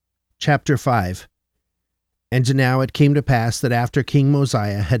Chapter 5. And now it came to pass that after King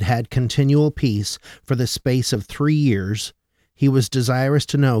Mosiah had had continual peace for the space of 3 years, he was desirous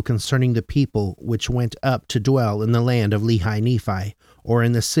to know concerning the people which went up to dwell in the land of Lehi-Nephi, or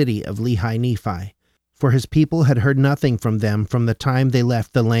in the city of Lehi-Nephi. For his people had heard nothing from them from the time they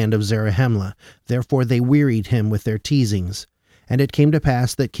left the land of Zarahemla, therefore they wearied him with their teasings. And it came to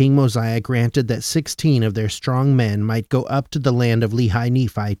pass that King Mosiah granted that 16 of their strong men might go up to the land of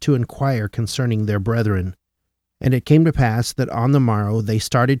Lehi-Nephi to inquire concerning their brethren. And it came to pass that on the morrow they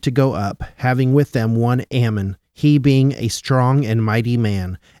started to go up, having with them one Ammon, he being a strong and mighty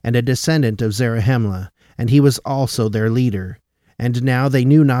man, and a descendant of Zarahemla, and he was also their leader. And now they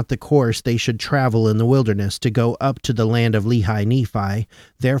knew not the course they should travel in the wilderness to go up to the land of Lehi-Nephi.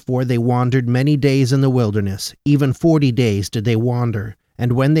 Therefore they wandered many days in the wilderness, even 40 days did they wander.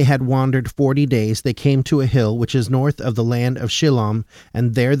 And when they had wandered 40 days, they came to a hill which is north of the land of Shilom,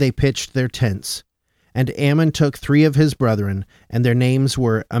 and there they pitched their tents. And Ammon took 3 of his brethren, and their names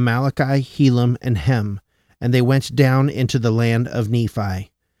were Amaleki, Helam, and Hem, and they went down into the land of Nephi.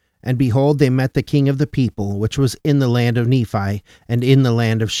 And behold, they met the king of the people, which was in the land of Nephi, and in the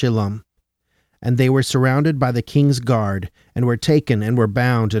land of Shilom. And they were surrounded by the king's guard, and were taken, and were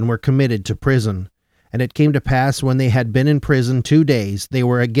bound, and were committed to prison. And it came to pass, when they had been in prison 2 days, they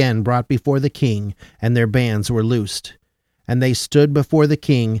were again brought before the king, and their bands were loosed. And they stood before the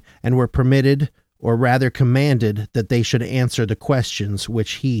king, and were permitted, or rather commanded, that they should answer the questions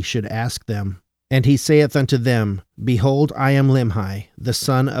which he should ask them. And he saith unto them, Behold, I am Limhi, the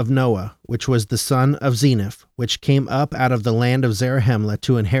son of Noah, which was the son of Zeniff, which came up out of the land of Zarahemla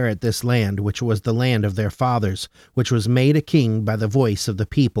to inherit this land, which was the land of their fathers, which was made a king by the voice of the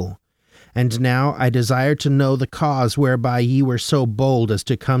people. And now I desire to know the cause whereby ye were so bold as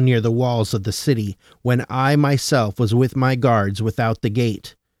to come near the walls of the city, when I myself was with my guards without the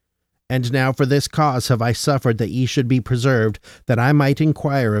gate. And now for this cause have I suffered that ye should be preserved, that I might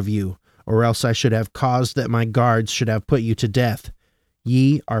inquire of you, or else I should have caused that my guards should have put you to death.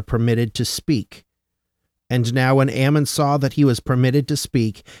 Ye are permitted to speak. And now when Ammon saw that he was permitted to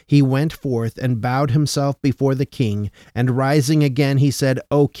speak, he went forth and bowed himself before the king, and rising again he said,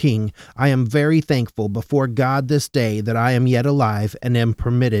 O king, I am very thankful before God this day that I am yet alive and am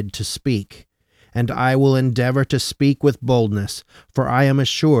permitted to speak. And I will endeavor to speak with boldness, for I am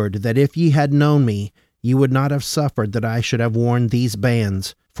assured that if ye had known me, ye would not have suffered that I should have worn these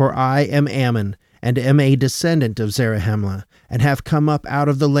bands. For I am Ammon, and am a descendant of Zarahemla, and have come up out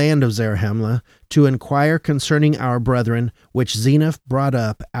of the land of Zarahemla, to inquire concerning our brethren, which Zeniff brought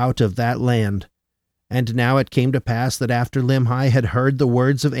up out of that land. And now it came to pass that after Limhi had heard the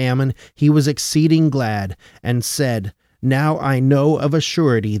words of Ammon, he was exceeding glad, and said, Now I know of a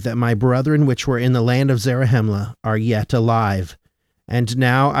surety that my brethren which were in the land of Zarahemla are yet alive. And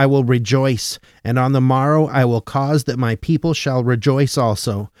now I will rejoice, and on the morrow I will cause that my people shall rejoice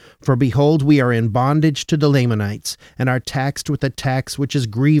also. For behold, we are in bondage to the Lamanites, and are taxed with a tax which is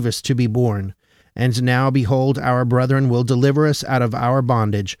grievous to be borne. And now, behold, our brethren will deliver us out of our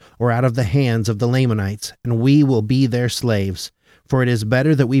bondage, or out of the hands of the Lamanites, and we will be their slaves. For it is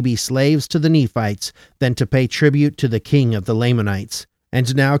better that we be slaves to the Nephites, than to pay tribute to the king of the Lamanites.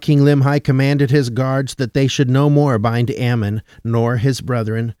 And now King Limhi commanded his guards that they should no more bind Ammon, nor his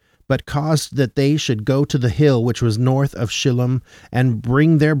brethren, but caused that they should go to the hill which was north of Shilom, and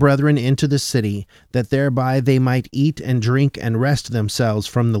bring their brethren into the city, that thereby they might eat and drink and rest themselves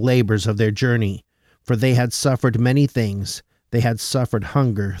from the labors of their journey. For they had suffered many things. They had suffered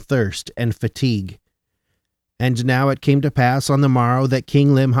hunger, thirst, and fatigue. And now it came to pass on the morrow that King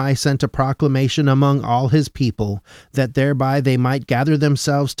Limhi sent a proclamation among all his people, that thereby they might gather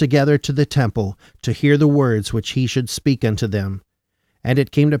themselves together to the temple, to hear the words which he should speak unto them. And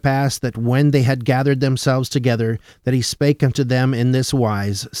it came to pass that when they had gathered themselves together, that he spake unto them in this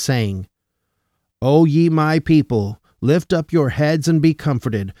wise, saying, O ye my people, lift up your heads and be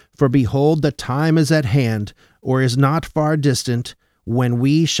comforted, for behold, the time is at hand, or is not far distant, when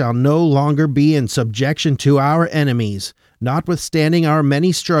we shall no longer be in subjection to our enemies. Notwithstanding our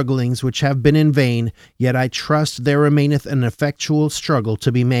many strugglings which have been in vain, yet I trust there remaineth an effectual struggle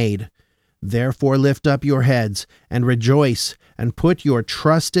to be made. Therefore lift up your heads, and rejoice, and put your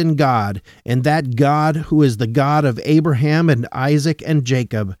trust in God, in that God who is the God of Abraham and Isaac and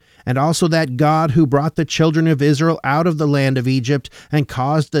Jacob, and also that God who brought the children of Israel out of the land of Egypt, and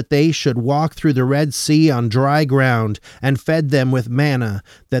caused that they should walk through the Red Sea on dry ground, and fed them with manna,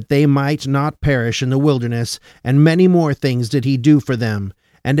 that they might not perish in the wilderness, and many more things did he do for them.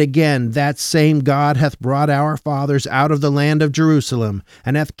 And again, that same God hath brought our fathers out of the land of Jerusalem,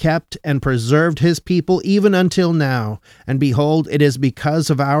 and hath kept and preserved his people even until now. And behold, it is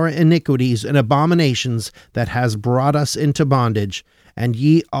because of our iniquities and abominations that has brought us into bondage. And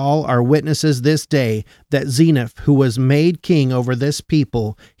ye all are witnesses this day, that Zeniff, who was made king over this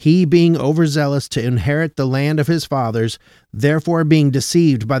people, he being overzealous to inherit the land of his fathers, therefore being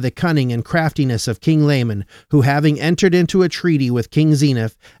deceived by the cunning and craftiness of King Laman, who having entered into a treaty with King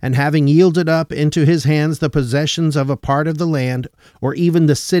Zeniff, and having yielded up into his hands the possessions of a part of the land, or even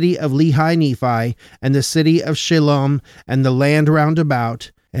the city of Lehi Nephi, and the city of Shalom, and the land round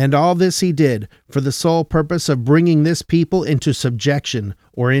about, and all this he did for the sole purpose of bringing this people into subjection,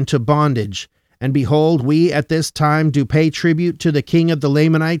 or into bondage. And behold, we at this time do pay tribute to the king of the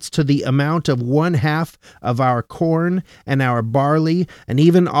Lamanites to the amount of 1/2 of our corn, and our barley, and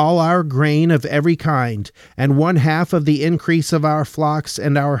even all our grain of every kind, and 1/2 of the increase of our flocks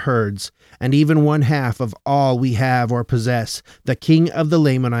and our herds, and even 1/2 of all we have or possess, the king of the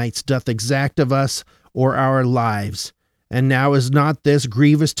Lamanites doth exact of us or our lives. And now is not this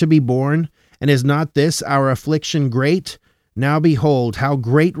grievous to be borne? And is not this our affliction great? Now behold, how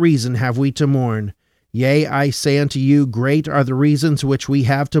great reason have we to mourn. Yea, I say unto you, great are the reasons which we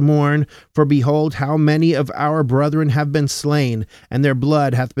have to mourn. For behold, how many of our brethren have been slain, and their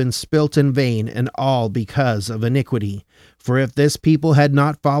blood hath been spilt in vain, and all because of iniquity. For if this people had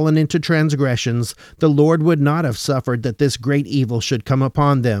not fallen into transgressions, the Lord would not have suffered that this great evil should come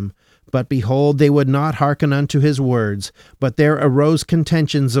upon them. But behold, they would not hearken unto his words, but there arose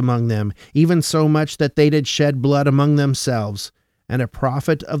contentions among them, even so much that they did shed blood among themselves. And a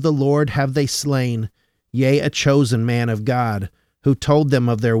prophet of the Lord have they slain, yea, a chosen man of God, who told them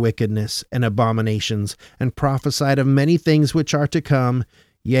of their wickedness and abominations, and prophesied of many things which are to come,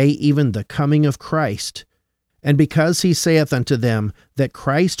 yea, even the coming of Christ. And because he saith unto them that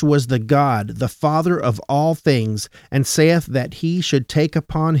Christ was the God, the Father of all things, and saith that he should take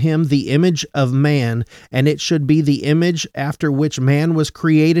upon him the image of man, and it should be the image after which man was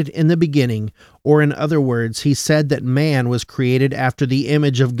created in the beginning, or in other words, he said that man was created after the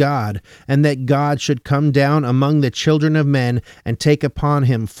image of God, and that God should come down among the children of men, and take upon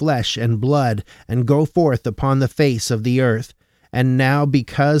him flesh and blood, and go forth upon the face of the earth. And now,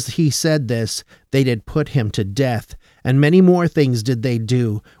 because he said this, they did put him to death, and many more things did they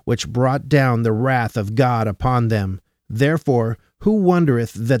do, which brought down the wrath of God upon them. Therefore, who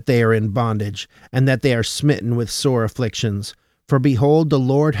wondereth that they are in bondage, and that they are smitten with sore afflictions? For behold, the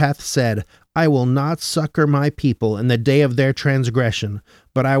Lord hath said, I will not succor my people in the day of their transgression,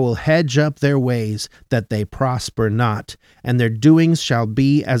 but I will hedge up their ways, that they prosper not, and their doings shall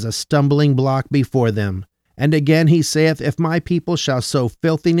be as a stumbling block before them. And again he saith, If my people shall sow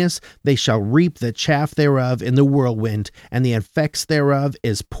filthiness, they shall reap the chaff thereof in the whirlwind, and the effects thereof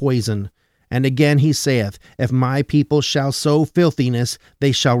is poison. And again he saith, If my people shall sow filthiness,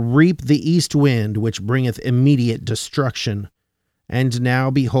 they shall reap the east wind, which bringeth immediate destruction. And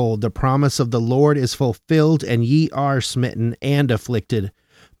now, behold, the promise of the Lord is fulfilled, and ye are smitten and afflicted.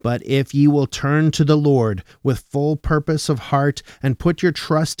 But if ye will turn to the Lord with full purpose of heart, and put your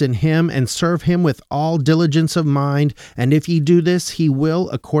trust in him, and serve him with all diligence of mind, and if ye do this, he will,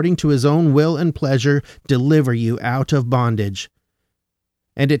 according to his own will and pleasure, deliver you out of bondage.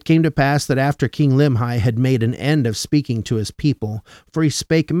 And it came to pass that after King Limhi had made an end of speaking to his people, for he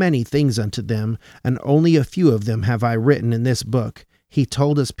spake many things unto them, and only a few of them have I written in this book, he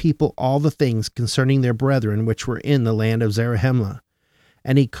told his people all the things concerning their brethren which were in the land of Zarahemla.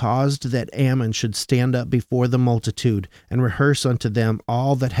 And he caused that Ammon should stand up before the multitude, and rehearse unto them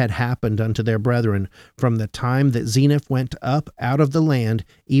all that had happened unto their brethren, from the time that Zeniff went up out of the land,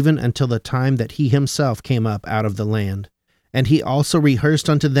 even until the time that he himself came up out of the land. And he also rehearsed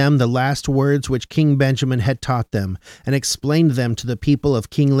unto them the last words which King Benjamin had taught them, and explained them to the people of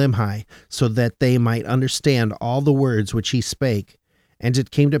King Limhi, so that they might understand all the words which he spake. And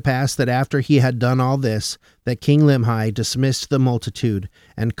it came to pass that after he had done all this, that King Limhi dismissed the multitude,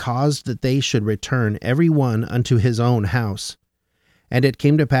 and caused that they should return every one unto his own house. And it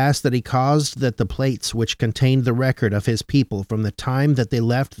came to pass that he caused that the plates which contained the record of his people from the time that they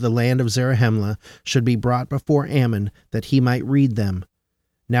left the land of Zarahemla should be brought before Ammon, that he might read them.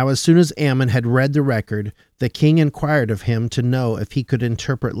 Now as soon as Ammon had read the record, the king inquired of him to know if he could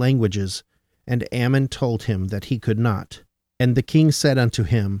interpret languages. And Ammon told him that he could not. And the king said unto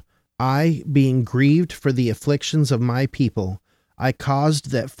him, I, being grieved for the afflictions of my people, I caused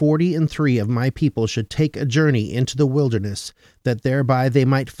that 43 of my people should take a journey into the wilderness, that thereby they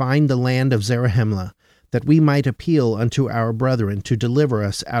might find the land of Zarahemla, that we might appeal unto our brethren to deliver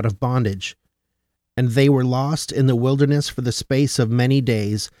us out of bondage. And they were lost in the wilderness for the space of many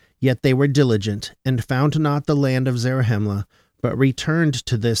days, yet they were diligent, and found not the land of Zarahemla, but returned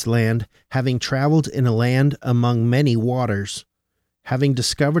to this land, having traveled in a land among many waters, having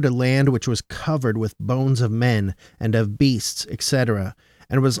discovered a land which was covered with bones of men and of beasts, etc.,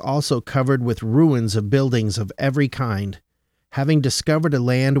 and was also covered with ruins of buildings of every kind, having discovered a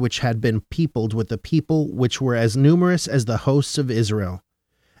land which had been peopled with a people which were as numerous as the hosts of Israel.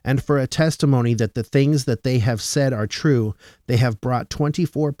 And for a testimony that the things that they have said are true, they have brought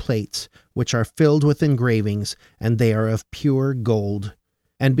 24 plates, which are filled with engravings, and they are of pure gold.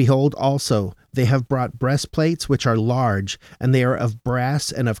 And behold also, they have brought breastplates which are large, and they are of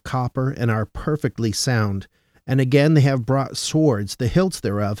brass and of copper, and are perfectly sound. And again they have brought swords, the hilts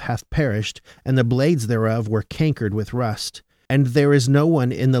thereof hath perished, and the blades thereof were cankered with rust. And there is no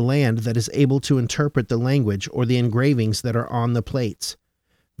one in the land that is able to interpret the language or the engravings that are on the plates.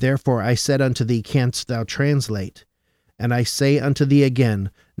 Therefore I said unto thee, Canst thou translate? And I say unto thee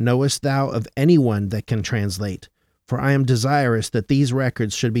again, Knowest thou of any one that can translate? For I am desirous that these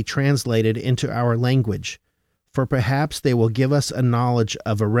records should be translated into our language. For perhaps they will give us a knowledge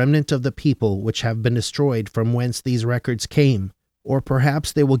of a remnant of the people which have been destroyed from whence these records came. Or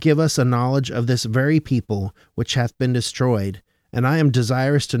perhaps they will give us a knowledge of this very people which hath been destroyed, and I am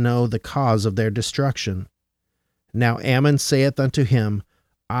desirous to know the cause of their destruction. Now Ammon saith unto him,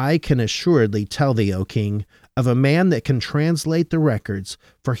 I can assuredly tell thee, O king, of a man that can translate the records,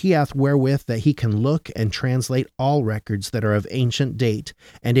 for he hath wherewith that he can look and translate all records that are of ancient date,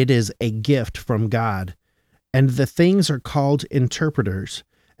 and it is a gift from God. And the things are called interpreters,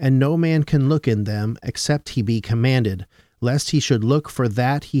 and no man can look in them except he be commanded, lest he should look for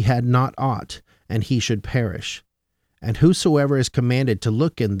that he had not ought, and he should perish. And whosoever is commanded to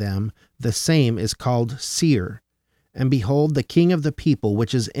look in them, the same is called seer. And behold, the king of the people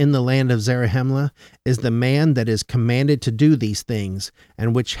which is in the land of Zarahemla is the man that is commanded to do these things,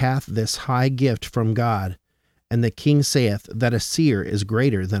 and which hath this high gift from God. And the king saith that a seer is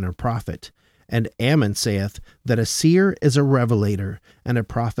greater than a prophet. And Ammon saith that a seer is a revelator, and a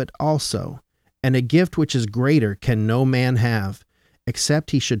prophet also. And a gift which is greater can no man have,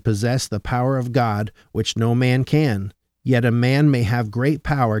 except he should possess the power of God, which no man can. Yet a man may have great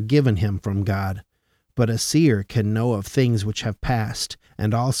power given him from God. But a seer can know of things which have passed,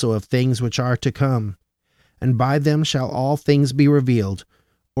 and also of things which are to come. And by them shall all things be revealed,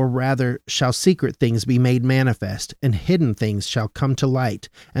 or rather shall secret things be made manifest, and hidden things shall come to light,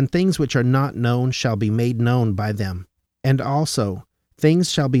 and things which are not known shall be made known by them. And also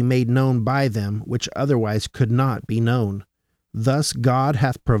things shall be made known by them which otherwise could not be known. Thus God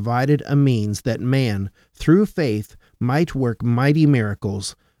hath provided a means that man, through faith, might work mighty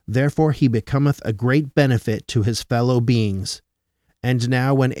miracles. Therefore he becometh a great benefit to his fellow beings. And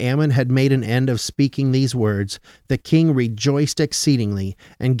now when Ammon had made an end of speaking these words, the king rejoiced exceedingly,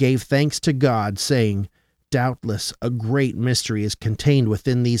 and gave thanks to God, saying, Doubtless a great mystery is contained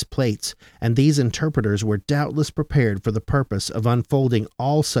within these plates, and these interpreters were doubtless prepared for the purpose of unfolding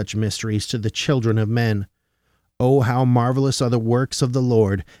all such mysteries to the children of men. O how marvelous are the works of the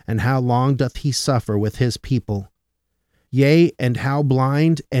Lord, and how long doth he suffer with his people! Yea, and how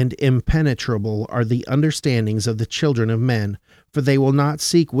blind and impenetrable are the understandings of the children of men, for they will not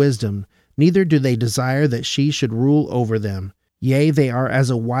seek wisdom, neither do they desire that she should rule over them. Yea, they are as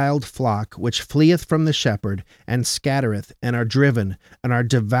a wild flock, which fleeth from the shepherd, and scattereth, and are driven, and are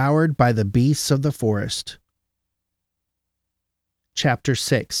devoured by the beasts of the forest. Chapter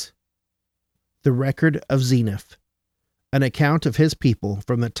 6. The record of Zeniff. An account of his people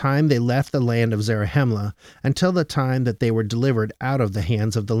from the time they left the land of Zarahemla until the time that they were delivered out of the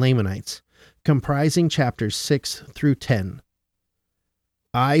hands of the Lamanites, comprising chapters 6 through 10.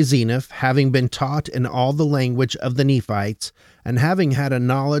 I, Zeniff, having been taught in all the language of the Nephites, and having had a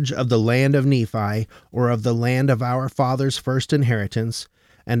knowledge of the land of Nephi, or of the land of our fathers' first inheritance,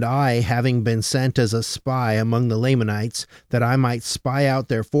 and I, having been sent as a spy among the Lamanites, that I might spy out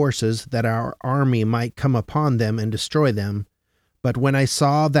their forces, that our army might come upon them and destroy them. But when I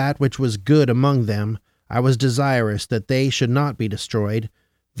saw that which was good among them, I was desirous that they should not be destroyed.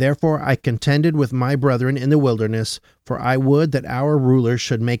 Therefore I contended with my brethren in the wilderness, for I would that our rulers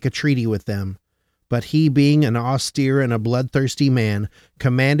should make a treaty with them. But he, being an austere and a bloodthirsty man,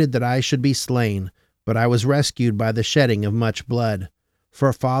 commanded that I should be slain, but I was rescued by the shedding of much blood.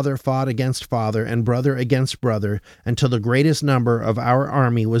 For father fought against father, and brother against brother, until the greatest number of our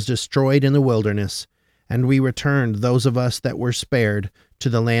army was destroyed in the wilderness. And we returned, those of us that were spared, to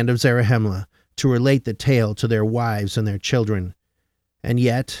the land of Zarahemla, to relate the tale to their wives and their children. And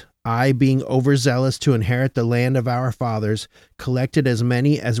yet I, being overzealous to inherit the land of our fathers, collected as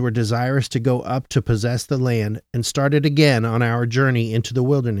many as were desirous to go up to possess the land, and started again on our journey into the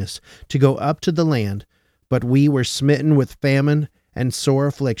wilderness, to go up to the land. But we were smitten with famine and sore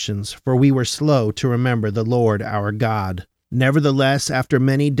afflictions, for we were slow to remember the Lord our God. Nevertheless, after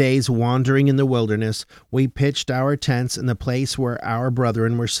many days wandering in the wilderness, we pitched our tents in the place where our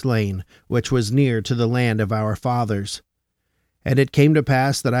brethren were slain, which was near to the land of our fathers. And it came to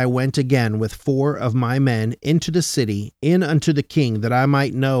pass that I went again with 4 of my men into the city, in unto the king, that I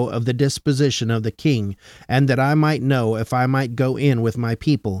might know of the disposition of the king, and that I might know if I might go in with my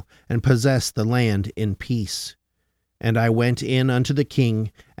people, and possess the land in peace. And I went in unto the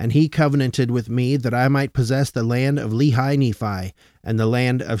king, and he covenanted with me that I might possess the land of Lehi Nephi, and the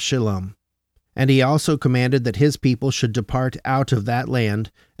land of Shilom. And he also commanded that his people should depart out of that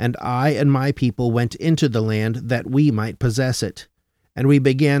land, and I and my people went into the land that we might possess it. And we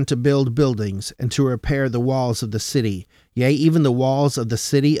began to build buildings, and to repair the walls of the city, yea, even the walls of the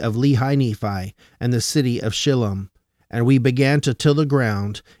city of Lehi Nephi, and the city of Shilom. And we began to till the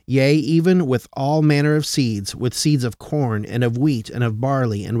ground, yea, even with all manner of seeds, with seeds of corn, and of wheat, and of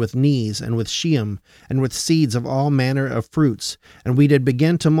barley, and with nees, and with sheum, and with seeds of all manner of fruits, and we did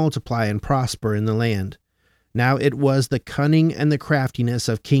begin to multiply and prosper in the land. Now it was the cunning and the craftiness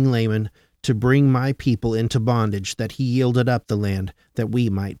of King Laman to bring my people into bondage, that he yielded up the land, that we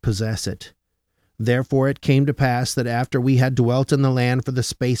might possess it. Therefore it came to pass that after we had dwelt in the land for the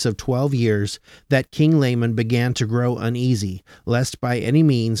space of 12 years, that King Laman began to grow uneasy, lest by any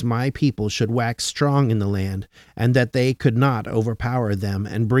means my people should wax strong in the land, and that they could not overpower them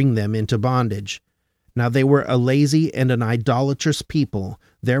and bring them into bondage. Now they were a lazy and an idolatrous people,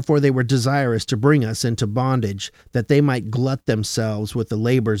 therefore they were desirous to bring us into bondage, that they might glut themselves with the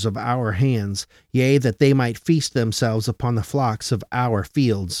labors of our hands, yea, that they might feast themselves upon the flocks of our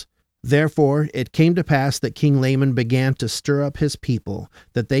fields. Therefore it came to pass that King Laman began to stir up his people,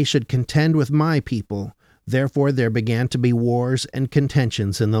 that they should contend with my people. Therefore there began to be wars and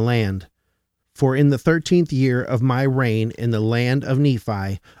contentions in the land. For in the 13th year of my reign in the land of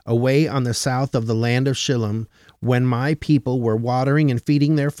Nephi, away on the south of the land of Shilom, when my people were watering and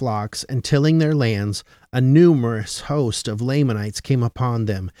feeding their flocks and tilling their lands, a numerous host of Lamanites came upon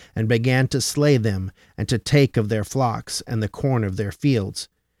them, and began to slay them, and to take of their flocks and the corn of their fields.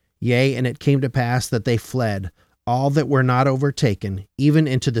 Yea, and it came to pass that they fled, all that were not overtaken, even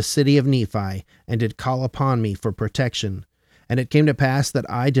into the city of Nephi, and did call upon me for protection. And it came to pass that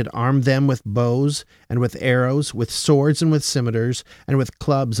I did arm them with bows, and with arrows, with swords, and with scimitars, and with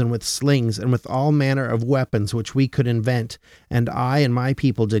clubs, and with slings, and with all manner of weapons which we could invent. And I and my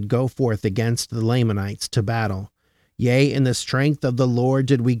people did go forth against the Lamanites to battle. Yea, in the strength of the Lord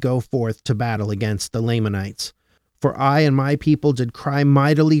did we go forth to battle against the Lamanites. For I and my people did cry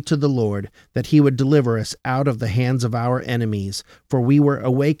mightily to the Lord, that he would deliver us out of the hands of our enemies, for we were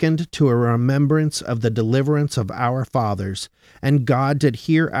awakened to a remembrance of the deliverance of our fathers. And God did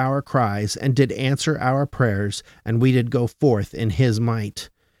hear our cries, and did answer our prayers, and we did go forth in his might.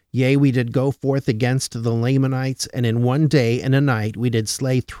 Yea, we did go forth against the Lamanites, and in one day and a night we did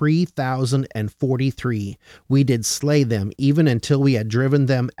slay 3,043. We did slay them, even until we had driven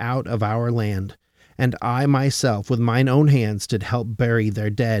them out of our land. And I myself with mine own hands did help bury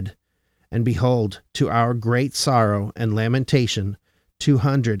their dead. And behold, to our great sorrow and lamentation,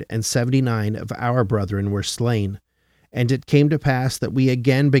 279 of our brethren were slain. And it came to pass that we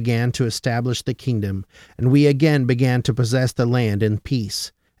again began to establish the kingdom, and we again began to possess the land in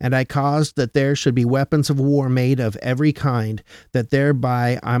peace. And I caused that there should be weapons of war made of every kind, that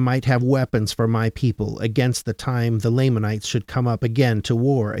thereby I might have weapons for my people, against the time the Lamanites should come up again to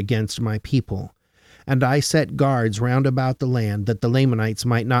war against my people. And I set guards round about the land, that the Lamanites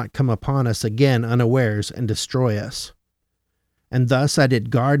might not come upon us again unawares and destroy us. And thus I did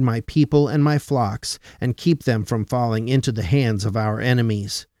guard my people and my flocks, and keep them from falling into the hands of our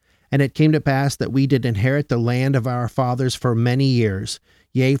enemies. And it came to pass that we did inherit the land of our fathers for many years,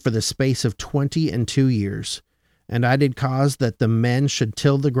 yea, for the space of 22 years. And I did cause that the men should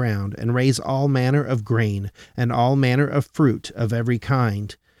till the ground, and raise all manner of grain, and all manner of fruit of every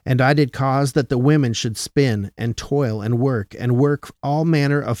kind. And I did cause that the women should spin, and toil, and work all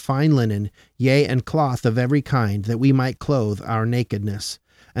manner of fine linen, yea, and cloth of every kind, that we might clothe our nakedness.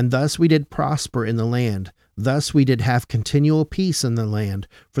 And thus we did prosper in the land. Thus we did have continual peace in the land,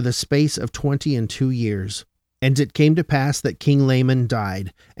 for the space of 22 years. And it came to pass that King Laman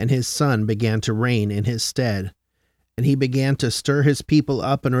died, and his son began to reign in his stead. And he began to stir his people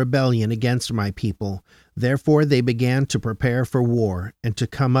up in rebellion against my people. Therefore they began to prepare for war, and to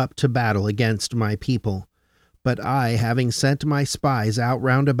come up to battle against my people. But I, having sent my spies out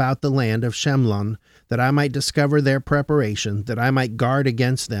round about the land of Shemlon, that I might discover their preparation, that I might guard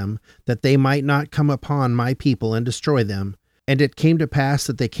against them, that they might not come upon my people and destroy them. And it came to pass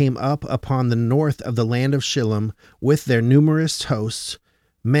that they came up upon the north of the land of Shilom with their numerous hosts,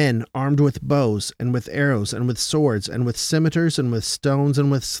 men armed with bows, and with arrows, and with swords, and with scimitars, and with stones,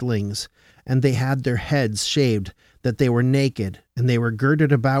 and with slings. And they had their heads shaved, that they were naked, and they were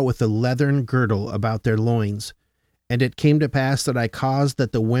girded about with a leathern girdle about their loins. And it came to pass that I caused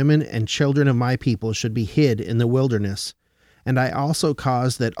that the women and children of my people should be hid in the wilderness. And I also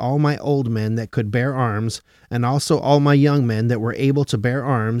caused that all my old men that could bear arms, and also all my young men that were able to bear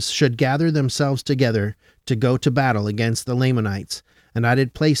arms, should gather themselves together to go to battle against the Lamanites. And I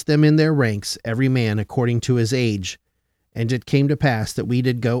did place them in their ranks, every man according to his age. And it came to pass that we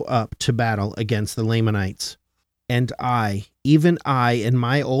did go up to battle against the Lamanites. And I, even I in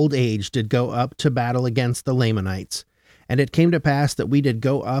my old age, did go up to battle against the Lamanites. And it came to pass that we did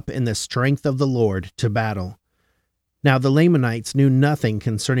go up in the strength of the Lord to battle. Now the Lamanites knew nothing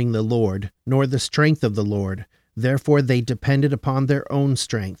concerning the Lord, nor the strength of the Lord. Therefore they depended upon their own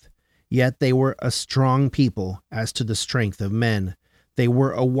strength. Yet they were a strong people as to the strength of men. They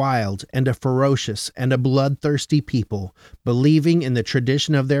were a wild and a ferocious and a bloodthirsty people, believing in the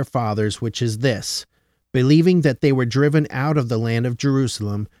tradition of their fathers, which is this, believing that they were driven out of the land of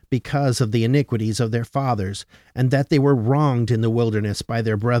Jerusalem because of the iniquities of their fathers, and that they were wronged in the wilderness by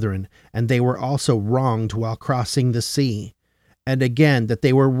their brethren, and they were also wronged while crossing the sea. And again, that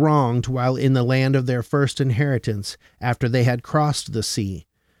they were wronged while in the land of their first inheritance, after they had crossed the sea.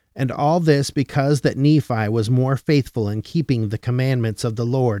 And all this because that Nephi was more faithful in keeping the commandments of the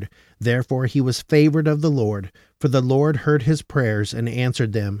Lord. Therefore he was favored of the Lord, for the Lord heard his prayers and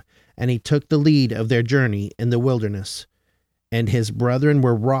answered them, and he took the lead of their journey in the wilderness. And his brethren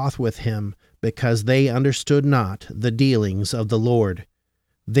were wroth with him, because they understood not the dealings of the Lord.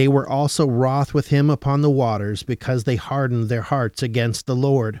 They were also wroth with him upon the waters, because they hardened their hearts against the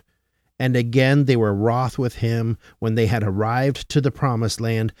Lord. And again they were wroth with him when they had arrived to the promised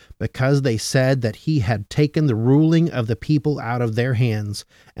land, because they said that he had taken the ruling of the people out of their hands,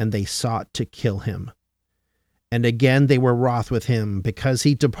 and they sought to kill him. And again they were wroth with him, because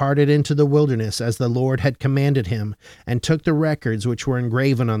he departed into the wilderness as the Lord had commanded him, and took the records which were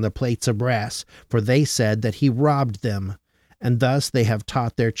engraven on the plates of brass, for they said that he robbed them. And thus they have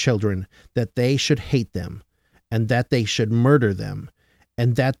taught their children, that they should hate them, and that they should murder them,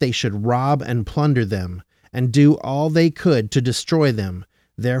 and that they should rob and plunder them, and do all they could to destroy them.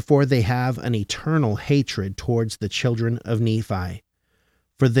 Therefore they have an eternal hatred towards the children of Nephi.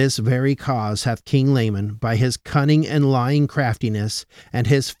 For this very cause hath King Laman, by his cunning and lying craftiness, and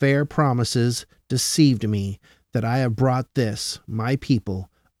his fair promises, deceived me, that I have brought this, my people,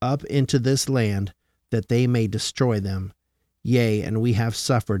 up into this land, that they may destroy them. Yea, and we have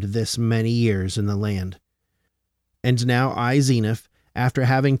suffered this many years in the land. And now I, Zeniff, after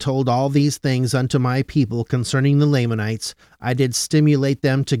having told all these things unto my people concerning the Lamanites, I did stimulate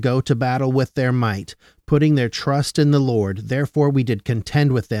them to go to battle with their might, putting their trust in the Lord. Therefore we did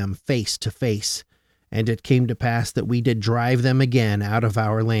contend with them face to face. And it came to pass that we did drive them again out of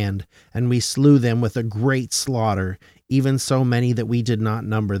our land, and we slew them with a great slaughter, even so many that we did not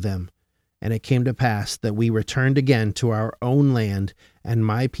number them. And it came to pass that we returned again to our own land, and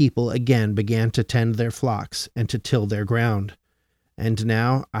my people again began to tend their flocks and to till their ground. And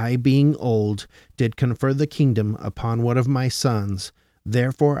now I, being old, did confer the kingdom upon one of my sons.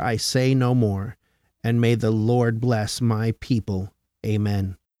 Therefore I say no more, and may the Lord bless my people.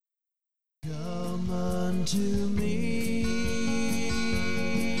 Amen. Come unto me,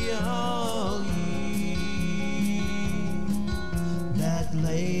 all ye that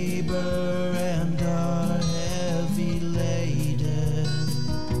labor and are heavy laden,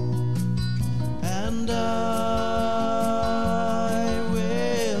 and I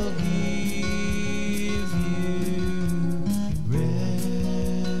will give you rest.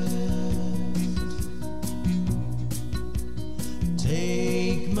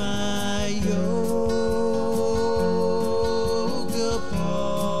 Take my yoke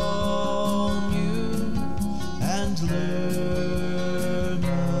upon you and learn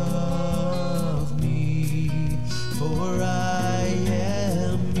of me, for I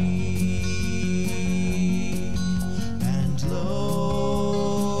am meek and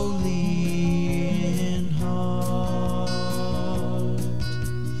lowly in heart,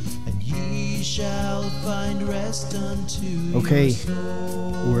 and ye shall find rest unto Okay, your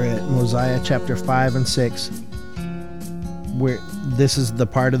soul. we're at Mosiah chapter 5 and 6. This is the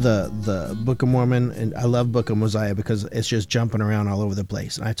part of the Book of Mormon, and I love Book of Mosiah because it's just jumping around all over the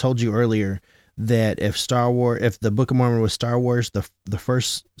place. And I told you earlier that if the Book of Mormon was Star Wars, the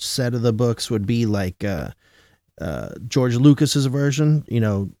first set of the books would be like George Lucas's version,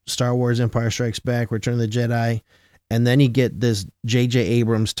 Star Wars, Empire Strikes Back, Return of the Jedi, and then you get this J.J.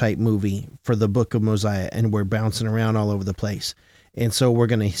 Abrams type movie for the Book of Mosiah, and we're bouncing around all over the place. And so we're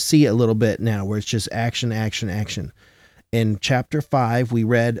going to see a little bit now where it's just action, action, action. In chapter 5, we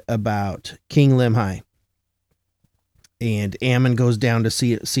read about King Limhi, and Ammon goes down to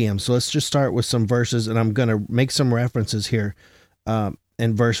see him. So let's just start with some verses, and I'm going to make some references here.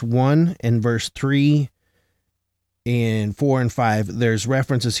 In verse 1 and verse 3 and 4 and 5, there's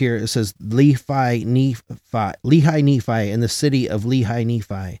references here. It says Lehi Nephi in the city of Lehi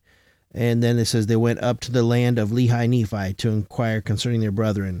Nephi. And then it says they went up to the land of Lehi Nephi to inquire concerning their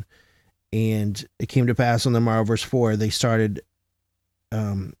brethren. And it came to pass on the morrow, verse 4, they started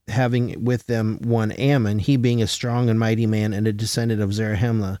having with them one Ammon, he being a strong and mighty man and a descendant of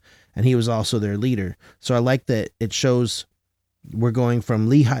Zarahemla, and he was also their leader. So I like that it shows we're going from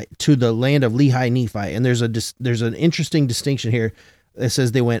Lehi to the land of Lehi Nephi, and there's an interesting distinction here. It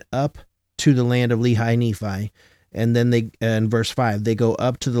says they went up to the land of Lehi Nephi, and then in verse 5 they go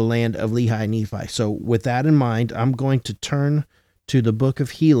up to the land of Lehi Nephi. So with that in mind, I'm going to turn to the book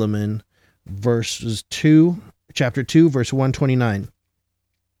of Helaman, chapter 2, verse 129.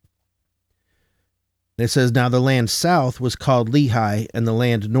 It says, now the land south was called Lehi, and the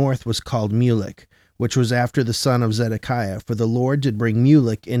land north was called Mulek, which was after the son of Zedekiah. For the Lord did bring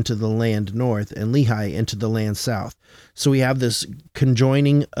Mulek into the land north, and Lehi into the land south. So we have this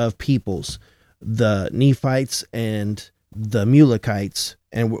conjoining of peoples, the Nephites and the Mulekites,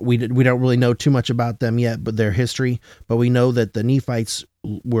 and we don't really know too much about them yet, but their history. But we know that the Nephites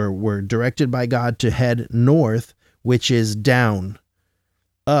were directed by God to head north, which is down.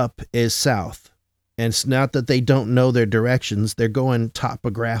 Up is south. And it's not that they don't know their directions. They're going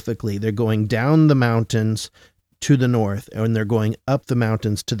topographically. They're going down the mountains to the north, and they're going up the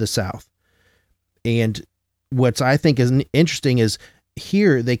mountains to the south. And what I think is interesting is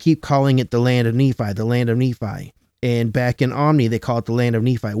here they keep calling it the land of Nephi, the land of Nephi. And back in Omni, they call it the land of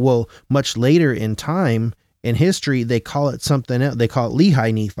Nephi. Well, much later in time, in history, they call it something else. They call it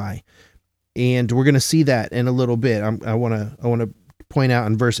Lehi Nephi. And we're going to see that in a little bit. I want to point out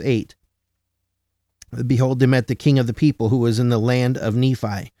in verse 8. Behold, they met the king of the people who was in the land of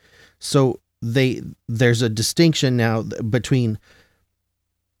Nephi. So there's a distinction now between,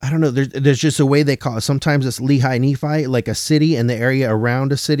 I don't know, there's just a way they call it. Sometimes it's Lehi Nephi, like a city and the area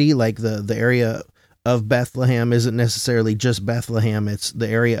around a city, like the area of Bethlehem isn't necessarily just Bethlehem. It's the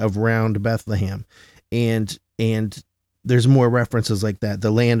area around Bethlehem. And there's more references like that,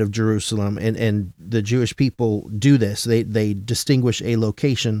 the land of Jerusalem, and the Jewish people do this. They distinguish a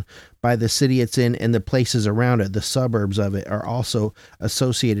location by the city it's in, and the places around it, the suburbs of it, are also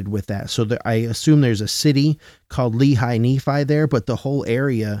associated with that. So I assume there's a city called Lehi Nephi there, but the whole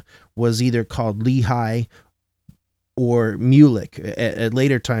area was either called Lehi or Mulek. At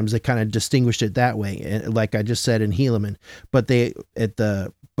later times, they kind of distinguished it that way, like I just said in Helaman. But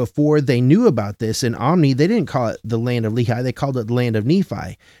before they knew about this in Omni, they didn't call it the land of Lehi. They called it the land of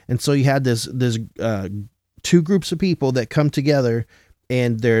Nephi. And so you had this two groups of people that come together,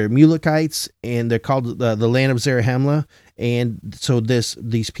 and they're Mulekites, and they're called the land of Zarahemla. And so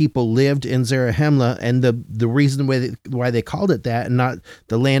these people lived in Zarahemla, and the reason why they called it that and not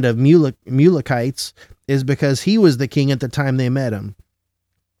the land of Mulekites is because he was the king at the time they met him.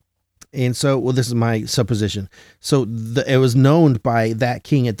 And so, well, this is my supposition. So it was known by that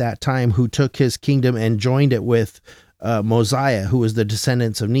king at that time who took his kingdom and joined it with Mosiah, who was the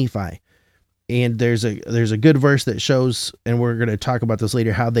descendants of Nephi. And there's a good verse that shows, and we're going to talk about this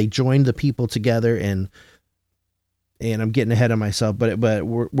later, how they joined the people together. And I'm getting ahead of myself, but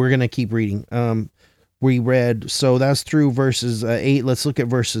we're going to keep reading. We read, so that's through verses 8. Let's look at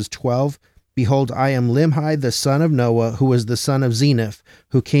verses 12. Behold, I am Limhi, the son of Noah, who was the son of Zeneph,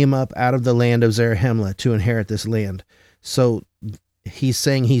 who came up out of the land of Zarahemla to inherit this land. So he's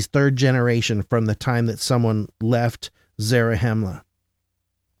saying he's third generation from the time that someone left Zarahemla.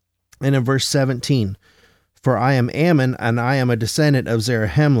 And in verse 17, for I am Ammon, and I am a descendant of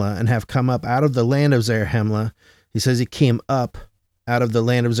Zarahemla, and have come up out of the land of Zarahemla. He says he came up out of the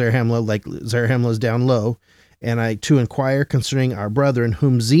land of Zarahemla, like Zarahemla is down low, and to inquire concerning our brethren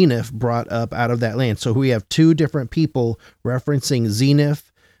whom Zeneph brought up out of that land. So we have two different people referencing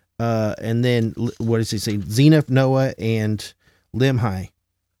Zeneph, and then what does he say? Zeneph, Noah, and Limhi.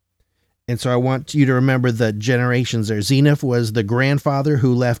 And so I want you to remember the generations there. Zeniff was the grandfather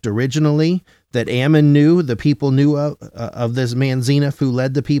who left originally, that Ammon knew, the people knew of this man Zeniff who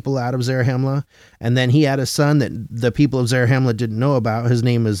led the people out of Zarahemla. And then he had a son that the people of Zarahemla didn't know about. His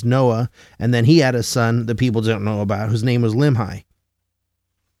name is Noah. And then he had a son the people didn't know about, whose name was Limhi.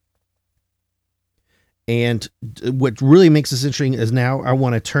 And what really makes this interesting is now I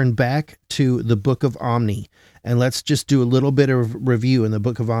want to turn back to the book of Omni. And let's just do a little bit of review in the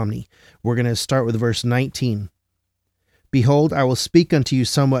book of Omni. We're going to start with verse 19. Behold, I will speak unto you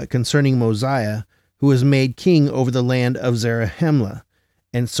somewhat concerning Mosiah, who was made king over the land of Zarahemla.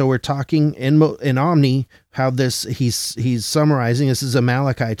 And so we're talking in Omni how this he's summarizing. This is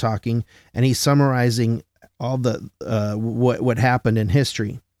Malachi talking, and he's summarizing all the what happened in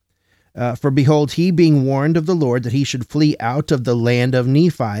history. For behold, he being warned of the Lord that he should flee out of the land of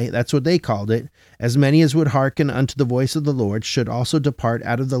Nephi, that's what they called it, as many as would hearken unto the voice of the Lord should also depart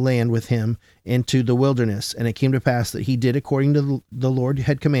out of the land with him into the wilderness. And it came to pass that he did according to the Lord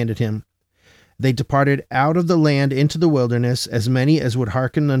had commanded him. They departed out of the land into the wilderness, as many as would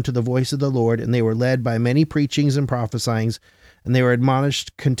hearken unto the voice of the Lord, and they were led by many preachings and prophesyings, and they were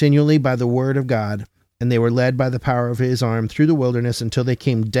admonished continually by the word of God. And they were led by the power of his arm through the wilderness until they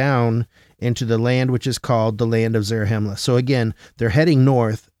came down into the land which is called the land of Zarahemla. So again, they're heading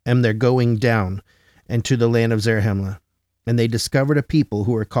north and they're going down into the land of Zarahemla. And they discovered a people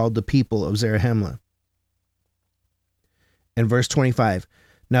who are called the people of Zarahemla. And verse 25,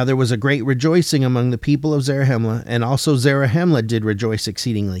 now there was a great rejoicing among the people of Zarahemla, and also Zarahemla did rejoice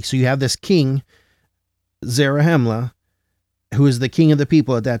exceedingly. So you have this king, Zarahemla, who is the king of the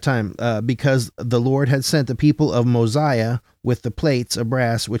people at that time, because the Lord had sent the people of Mosiah with the plates of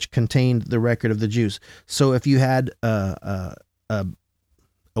brass which contained the record of the Jews. So if you had a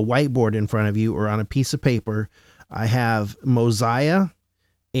whiteboard in front of you or on a piece of paper, I have Mosiah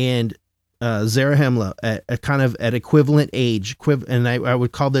and Zarahemla at kind of at equivalent age, and I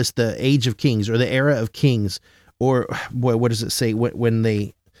would call this the age of kings or the era of kings, or what does it say when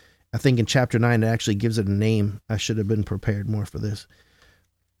they? I think in chapter 9, it actually gives it a name. I should have been prepared more for this.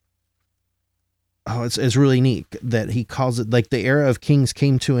 Oh, it's really neat that he calls it like the era of kings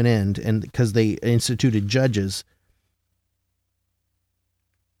came to an end, and because they instituted judges.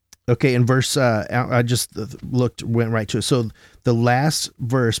 Okay, in verse, I just went right to it. So the last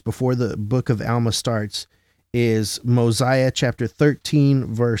verse before the book of Alma starts is Mosiah chapter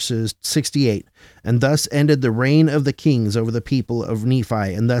 13, verses 68. And thus ended the reign of the kings over the people of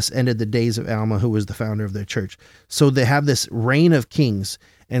Nephi, and thus ended the days of Alma, who was the founder of their church. So they have this reign of kings,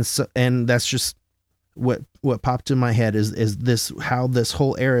 and that's just what popped in my head is this, how this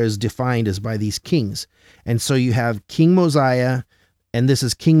whole era is defined is by these kings. And so you have King Mosiah, and this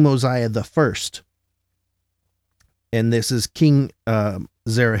is King Mosiah the first, and this is King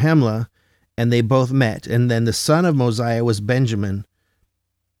Zarahemla, and they both met. And then the son of Mosiah was Benjamin.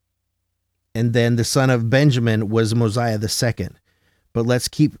 And then the son of Benjamin was Mosiah the second. But let's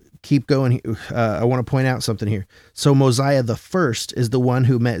keep going. I want to point out something here. So Mosiah the first is the one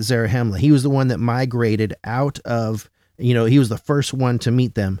who met Zarahemla. He was the one that migrated out of, he was the first one to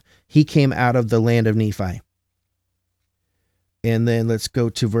meet them. He came out of the land of Nephi. And then let's go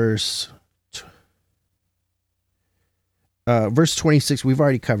to verse 26, we've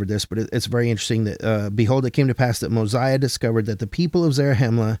already covered this, but it's very interesting that, behold, it came to pass that Mosiah discovered that the people of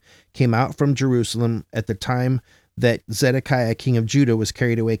Zarahemla came out from Jerusalem at the time that Zedekiah, king of Judah, was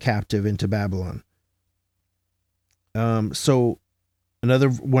carried away captive into Babylon. So another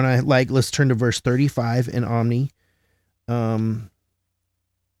one I like, let's turn to verse 35 in Omni. And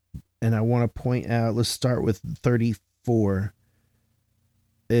I want to point out, let's start with 34.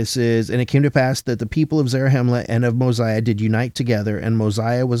 This is, and it came to pass that the people of Zarahemla and of Mosiah did unite together, and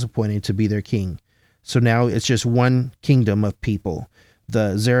Mosiah was appointed to be their king. So now it's just one kingdom of people.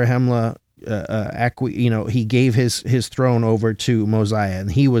 The Zarahemla, he gave his throne over to Mosiah,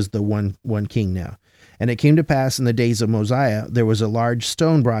 and he was the one king now. And it came to pass in the days of Mosiah, there was a large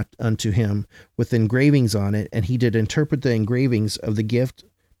stone brought unto him with engravings on it, and he did interpret the engravings of the gift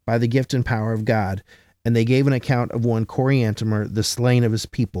by the gift and power of God. And they gave an account of one Coriantumr, the slain of his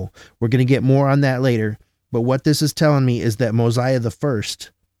people. We're going to get more on that later. But what this is telling me is that Mosiah the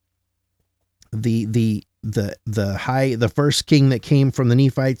first, the first king that came from the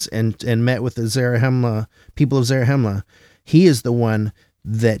Nephites and met with the Zarahemla, people of Zarahemla, he is the one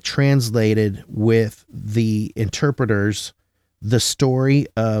that translated with the interpreters the story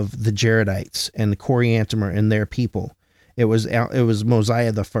of the Jaredites and the Coriantumr and their people. It was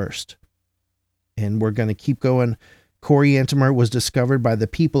Mosiah the first. And we're going to keep going. Coriantumr was discovered by the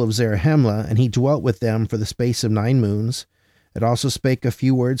people of Zarahemla, and he dwelt with them for the space of 9 moons. It also spake a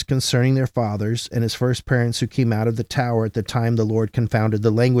few words concerning their fathers and his first parents who came out of the tower at the time the Lord confounded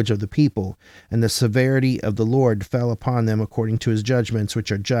the language of the people, and the severity of the Lord fell upon them according to his judgments,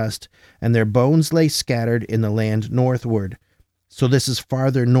 which are just, and their bones lay scattered in the land northward. So this is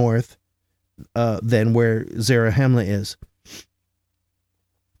farther north than where Zarahemla is.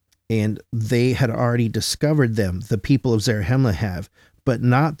 And they had already discovered them, the people of Zarahemla have, but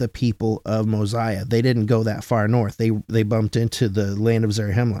not the people of Mosiah. They didn't go that far north. They bumped into the land of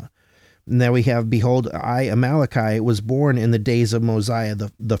Zarahemla. Now we have, behold, I, Amaleki, was born in the days of Mosiah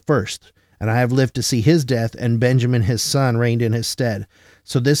the first, and I have lived to see his death, and Benjamin his son reigned in his stead.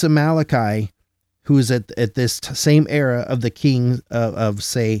 So this Amaleki, who is at this same era of the king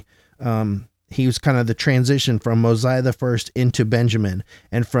he was kind of the transition from Mosiah the first into Benjamin,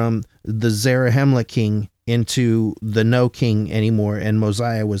 and from the Zarahemla king into the no king anymore, and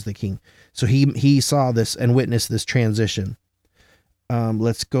Mosiah was the king. So he saw this and witnessed this transition.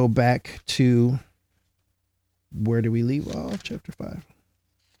 Let's go back to, where do we leave off? Chapter 5.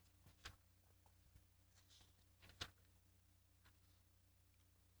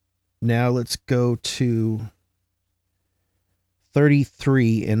 Now let's go to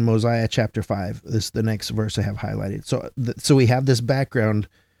 33 in Mosiah chapter 5. This is the next verse I have highlighted. So we have this background,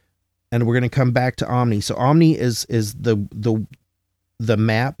 and we're going to come back to Omni. So Omni is the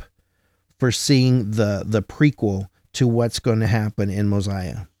map for seeing the prequel to what's going to happen in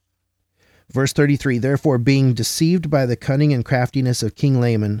Mosiah. Verse 33, therefore, being deceived by the cunning and craftiness of King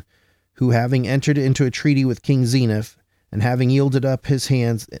Laman, who having entered into a treaty with King Zeniff, and having yielded up his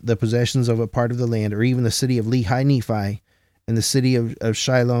hands the possessions of a part of the land, or even the city of Lehi Nephi, and the city of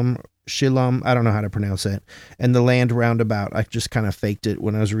Shilom, I don't know how to pronounce that, and the land round about. I just kind of faked it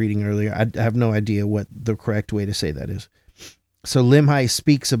when I was reading earlier. I have no idea what the correct way to say that is. So Limhi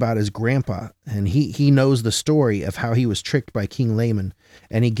speaks about his grandpa, and he knows the story of how he was tricked by King Laman,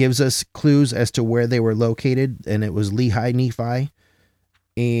 and he gives us clues as to where they were located, and it was Lehi Nephi.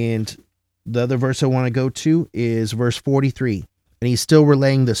 And the other verse I want to go to is verse 43. And he's still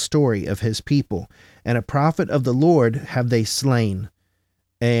relaying the story of his people. And a prophet of the Lord have they slain.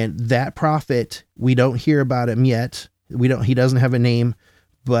 And that prophet, we don't hear about him yet. He doesn't have a name,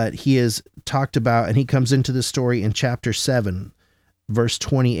 but he is talked about, and he comes into the story in chapter 7, verse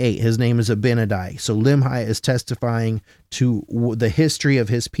 28. His name is Abinadi. So Limhi is testifying to the history of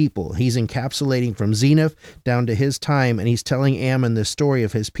his people. He's encapsulating from Zeniff down to his time, and he's telling Ammon the story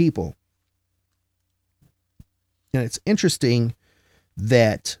of his people. And it's interesting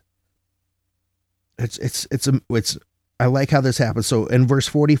that it's I like how this happens. So in verse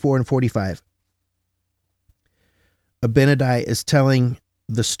 44 and 45, Abinadi is telling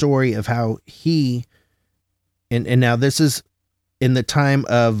the story of how he, and now this is in the time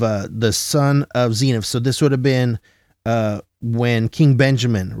of the son of Zeniff. So this would have been when King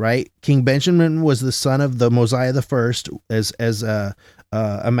Benjamin, right? King Benjamin was the son of the Mosiah the first, as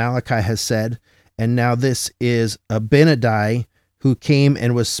Amaleki has said. And now this is Abinadi, who came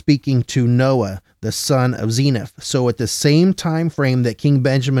and was speaking to Noah, the son of Zeniff. So at the same time frame that King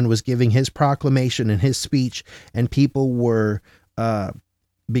Benjamin was giving his proclamation and his speech, and people were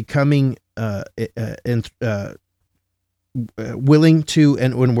becoming willing to,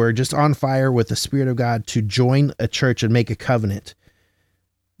 and when we're just on fire with the Spirit of God, to join a church and make a covenant,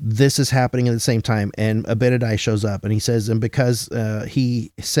 this is happening at the same time. And Abinadi shows up, and he says, and because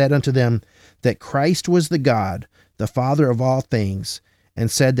he said unto them that Christ was the God, the Father of all things, and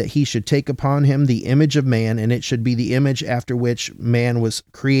said that he should take upon him the image of man, and it should be the image after which man was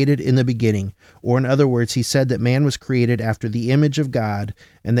created in the beginning. Or in other words, he said that man was created after the image of God,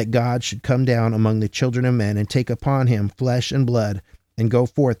 and that God should come down among the children of men and take upon him flesh and blood, and go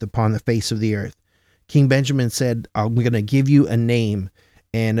forth upon the face of the earth. King Benjamin said, I'm going to give you a name.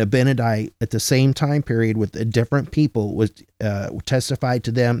 And Abinadi, at the same time period with a different people, was testified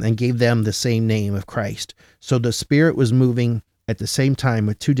to them and gave them the same name of Christ. So the Spirit was moving at the same time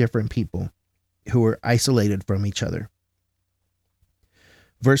with two different people who were isolated from each other.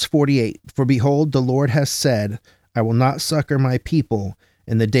 Verse 48, for behold, the Lord has said, I will not succor my people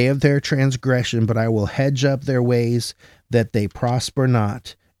in the day of their transgression, but I will hedge up their ways that they prosper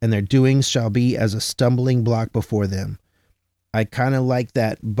not, and their doings shall be as a stumbling block before them. I kind of like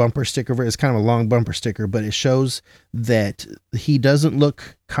that bumper sticker. It's kind of a long bumper sticker, but it shows that he doesn't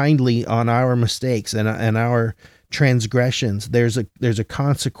look kindly on our mistakes and our transgressions. There's a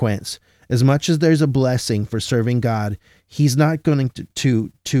consequence. As much as there's a blessing for serving God, he's not going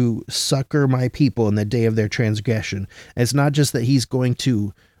to succor my people in the day of their transgression. And it's not just that he's going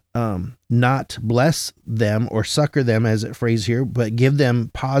to not bless them or succor them, as it phrased here, but give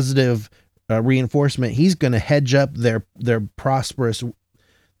them positive reinforcement, he's going to hedge up their prospering is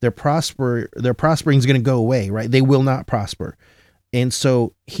going to go away, right? They will not prosper. And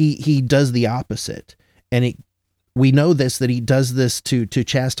so he does the opposite. And we know this, that he does this to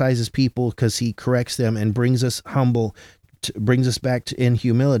chastise his people, because he corrects them and brings us brings us back in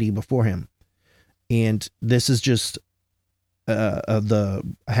humility before him. And this is just I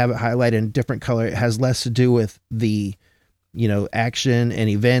have it highlighted in a different color. It has less to do with the action and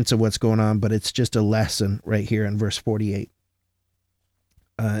events of what's going on, but it's just a lesson right here in verse 48.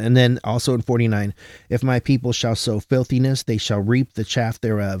 And then also in 49, if my people shall sow filthiness, they shall reap the chaff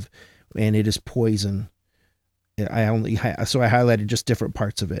thereof, and it is poison. So I highlighted just different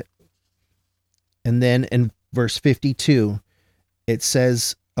parts of it. And then in verse 52, it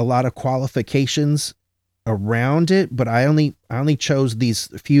says a lot of qualifications around it, but I only chose these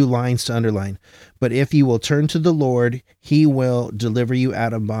few lines to underline. But if you will turn to the Lord, he will deliver you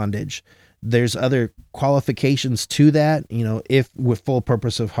out of bondage. There's other qualifications to that, if with full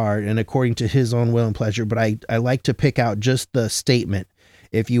purpose of heart and according to his own will and pleasure. But I like to pick out just the statement.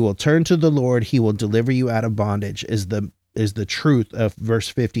 If you will turn to the Lord, he will deliver you out of bondage is the truth of verse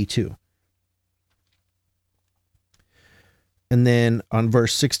 52. And then on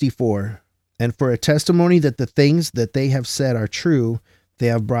verse 64, and for a testimony that the things that they have said are true, they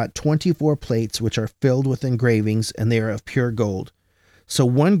have brought 24 plates which are filled with engravings, and they are of pure gold. So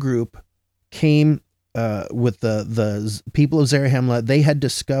one group came with the people of Zarahemla. They had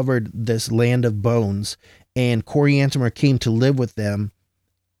discovered this land of bones, and Coriantumr came to live with them,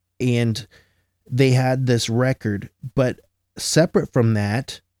 and they had this record. But separate from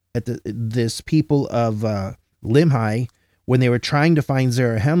that, this people of Limhi, when they were trying to find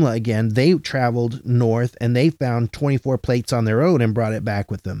Zarahemla again, they traveled north and they found 24 plates on their own and brought it back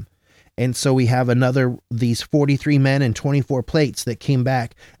with them. And so we have these 43 men and 24 plates that came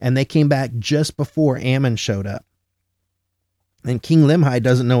back, and they came back just before Ammon showed up. And King Limhi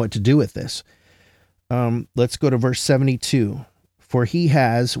doesn't know what to do with this. Let's go to verse 72. For he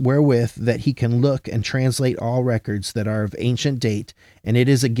has wherewith that he can look and translate all records that are of ancient date, and it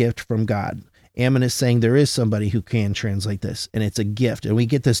is a gift from God. Ammon is saying there is somebody who can translate this, and it's a gift. And we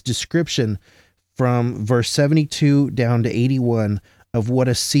get this description from verse 72 down to 81 of what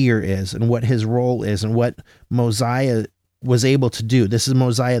a seer is and what his role is and what Mosiah was able to do. This is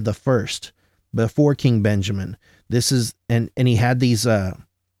Mosiah the first, before King Benjamin. This is, and he had these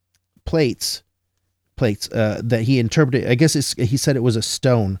plates that he interpreted. I guess he said it was a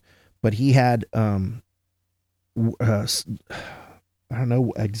stone, but he had I don't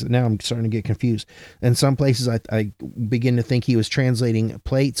know. Now I'm starting to get confused. In some places, I begin to think he was translating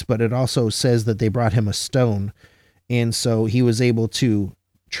plates, but it also says that they brought him a stone. And so he was able to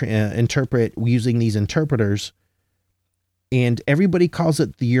interpret using these interpreters. And everybody calls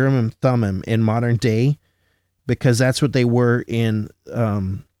it the Urim and Thummim in modern day, because that's what they were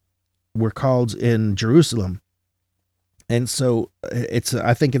called in Jerusalem. And so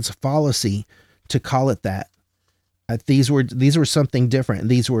I think it's a fallacy to call it that. These were something different.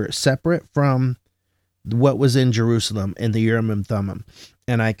 These were separate from what was in Jerusalem in the Urim and Thummim.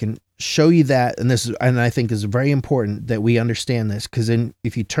 And I can show you that, and I think is very important that we understand this, because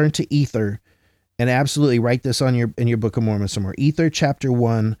if you turn to Ether, and absolutely write this in your Book of Mormon somewhere, Ether chapter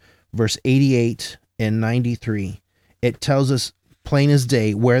 1, verse 88 and 93, it tells us plain as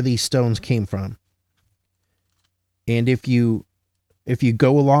day where these stones came from. And if you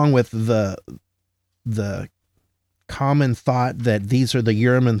go along with the common thought that these are the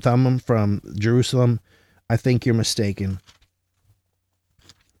Urim and Thummim from Jerusalem, I think you're mistaken.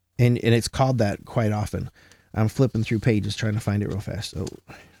 And it's called that quite often. I'm flipping through pages trying to find it real fast. So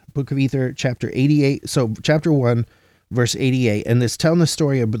Book of Ether, chapter 88. So chapter 1, verse 88. And it's telling the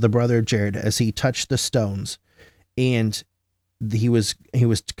story of the brother of Jared as he touched the stones. And he was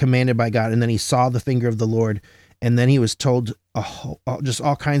commanded by God. And then he saw the finger of the Lord. And then he was told just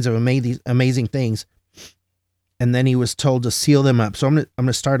all kinds of amazing things. And then he was told to seal them up. So I'm going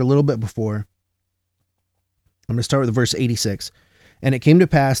to start a little bit before. I'm going to start with verse 86. And it came to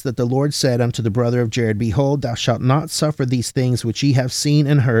pass that the Lord said unto the brother of Jared, Behold, thou shalt not suffer these things which ye have seen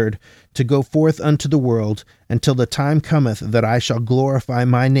and heard to go forth unto the world, until the time cometh that I shall glorify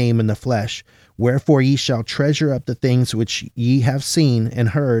my name in the flesh. Wherefore ye shall treasure up the things which ye have seen and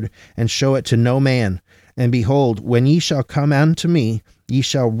heard, and show it to no man. And behold, when ye shall come unto me, ye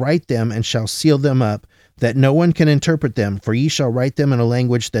shall write them and shall seal them up, that no one can interpret them, for ye shall write them in a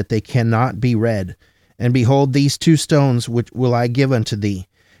language that they cannot be read. And behold, these two stones which will I give unto thee,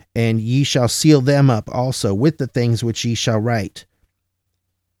 and ye shall seal them up also with the things which ye shall write.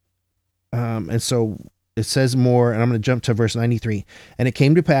 And so it says more, and I'm going to jump to verse 93. And it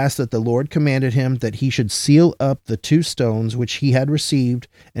came to pass that the Lord commanded him that he should seal up the 2 stones which he had received,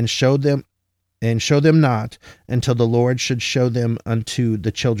 and show them not until the Lord should show them unto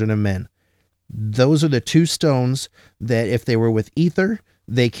the children of men. Those are the 2 stones that if they were with ether,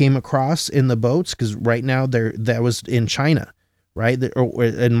 they came across in the boats, because right now that was in China, right? Or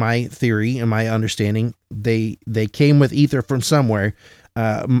in my theory, in my understanding, they came with ether from somewhere.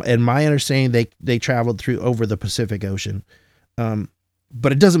 In my understanding, they traveled through over the Pacific Ocean.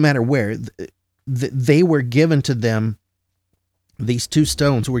 But it doesn't matter where. They were given to them. These 2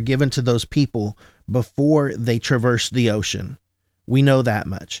 stones were given to those people before they traversed the ocean. We know that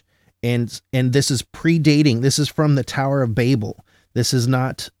much. And this is predating. This is from the Tower of Babel. This is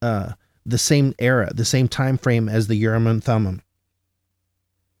not the same era, the same time frame as the Urim and Thummim.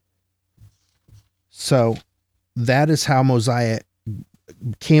 So that is how Mosiah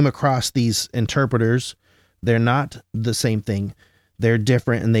came across these interpreters. They're not the same thing. They're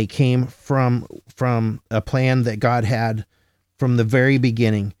different, and they came from a plan that God had from the very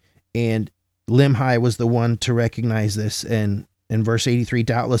beginning. And Limhi was the one to recognize this. And in verse 83,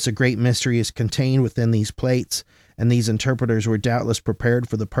 doubtless a great mystery is contained within these plates, and these interpreters were doubtless prepared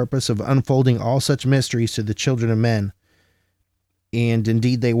for the purpose of unfolding all such mysteries to the children of men. And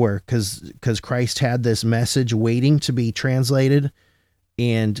indeed they were, because Christ had this message waiting to be translated,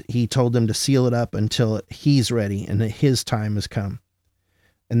 and he told them to seal it up until he's ready and that his time has come.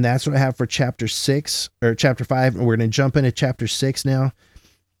 And that's what I have for chapter 5. And we're going to jump into chapter 6 now.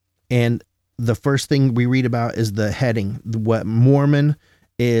 And the first thing we read about is the heading. What Mormon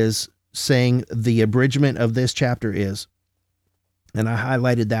is saying the abridgment of this chapter is. And I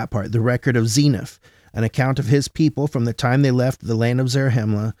highlighted that part. The record of Zeniff, an account of his people from the time they left the land of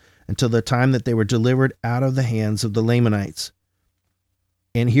Zarahemla until the time that they were delivered out of the hands of the Lamanites.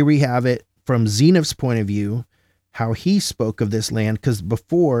 And here we have it from Zeniff's point of view, how he spoke of this land, because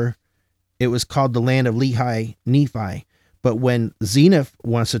before it was called the land of Lehi Nephi. But when Zeniff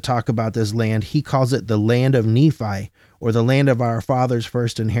wants to talk about this land, he calls it the land of Nephi, or the land of our father's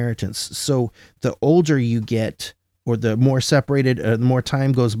first inheritance. So the older you get, or the more separated, the more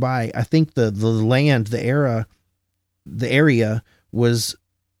time goes by, I think the land, the area was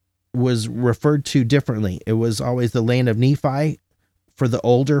referred to differently. It was always the land of Nephi for the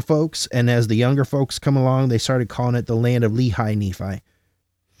older folks, and as the younger folks come along, they started calling it the land of Lehi Nephi.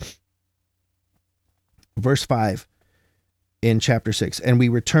 Verse 5 in chapter 6, and we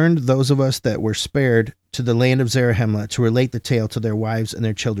returned those of us that were spared to the land of Zarahemla to relate the tale to their wives and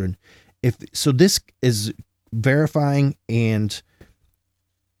their children. So this is verifying and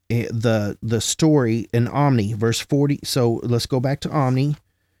the story in Omni, verse 40. So let's go back to Omni,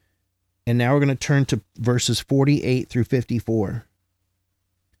 and now we're going to turn to verses 48 through 54.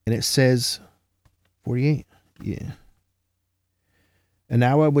 And it says, 48? Yeah. And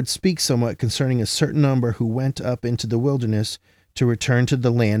now I would speak somewhat concerning a certain number who went up into the wilderness to return to the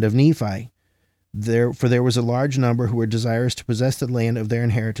land of Nephi. For there was a large number who were desirous to possess the land of their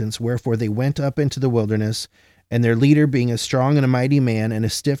inheritance, wherefore they went up into the wilderness, and their leader being a strong and a mighty man, and a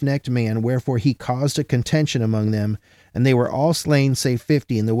stiff-necked man, wherefore he caused a contention among them, and they were all slain save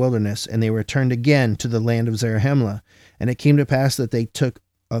 50 in the wilderness, and they returned again to the land of Zarahemla. And it came to pass that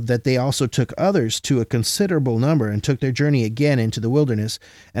they also took others to a considerable number, and took their journey again into the wilderness.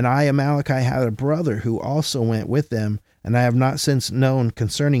 And I, Amaleki, had a brother who also went with them, and I have not since known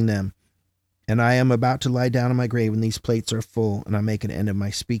concerning them. And I am about to lie down in my grave, and these plates are full, and I make an end of my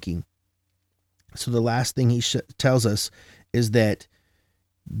speaking. So the last thing he tells us is that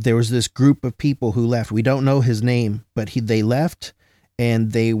there was this group of people who left. We don't know his name, but they left,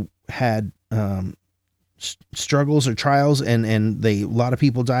 and they had struggles or trials, and a lot of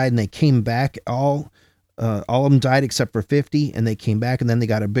people died, and they came back. All of them died except for 50, and they came back, and then they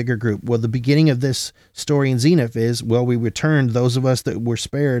got a bigger group. Well, the beginning of this story in Zeniff is, well, we returned, those of us that were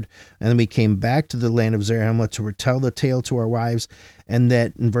spared, and then we came back to the land of Zarahemla to retell the tale to our wives. And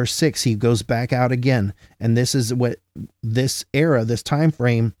that in verse 6, he goes back out again. And this is what this era, this time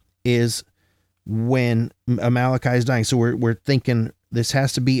frame, is when Amaleki is dying. So we're thinking this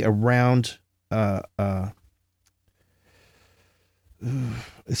has to be around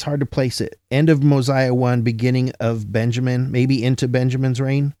it's hard to place it. End of Mosiah 1, beginning of Benjamin, maybe into Benjamin's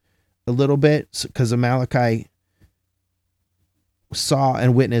reign a little bit, because Amaleki saw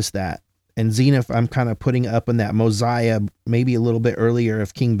and witnessed that. And Zeniff, I'm kind of putting up in that Mosiah, maybe a little bit earlier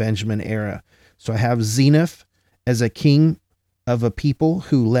of King Benjamin era. So I have Zeniff as a king of a people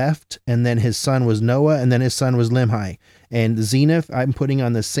who left, and then his son was Noah, and then his son was Limhi. And Zeniff, I'm putting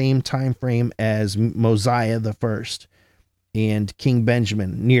on the same time frame as Mosiah the first and King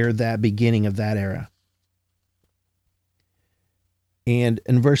Benjamin, near that beginning of that era. And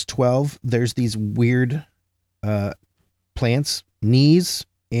in verse 12, there's these weird plants, Nes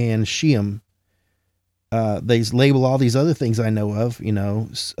and Sheem. They label all these other things I know of,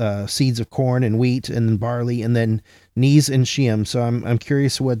 seeds of corn and wheat and barley, and then Nes and Sheem. So I'm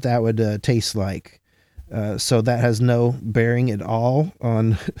curious what that would taste like. So that has no bearing at all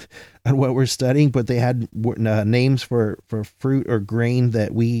on on what we're studying, but they had names for fruit or grain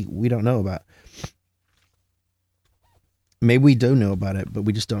that we don't know about. Maybe we do know about it, but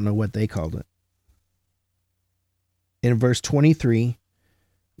we just don't know what they called it. In verse 23,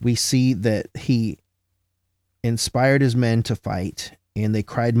 we see that he inspired his men to fight, and they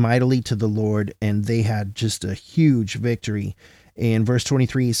cried mightily to the Lord, and they had just a huge victory. In verse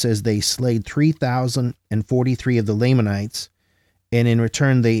 23, it says they slayed 3,043 of the Lamanites, and in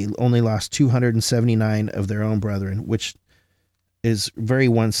return, they only lost 279 of their own brethren, which is very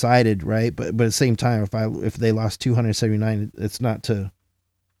one-sided, right? But at the same time, if they lost 279, it's not to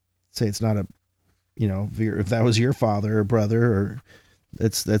say it's not a, if that was your father or brother, or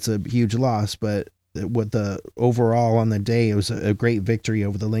that's a huge loss. But what the overall on the day, it was a great victory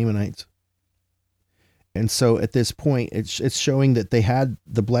over the Lamanites. And so at this point, it's showing that they had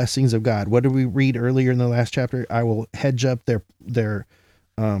the blessings of God. What did we read earlier in the last chapter? I will hedge up their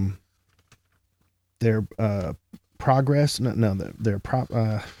progress.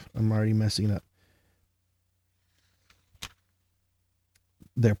 I'm already messing up.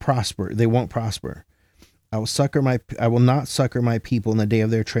 They're prosper. They won't prosper. I will not succor my people in the day of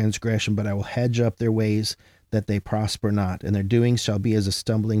their transgression, but I will hedge up their ways that they prosper not, and their doings shall be as a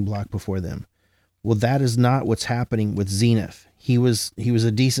stumbling block before them. Well, that is not what's happening with Zeniff. He was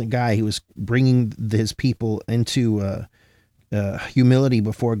a decent guy. He was bringing his people into humility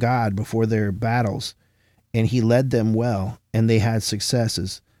before God, before their battles, and he led them well, and they had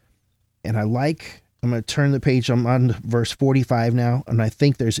successes. And I'm going to turn the page. I'm on verse 45 now, and I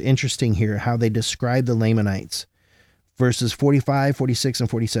think there's interesting here how they describe the Lamanites. Verses 45, 46, and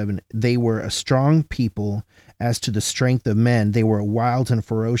 47, they were a strong people as to the strength of men. They were a wild and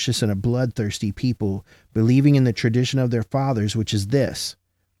ferocious and a bloodthirsty people, believing in the tradition of their fathers, which is this.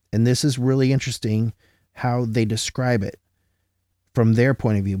 And this is really interesting how they describe it from their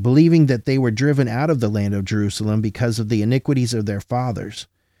point of view, believing that they were driven out of the land of Jerusalem because of the iniquities of their fathers,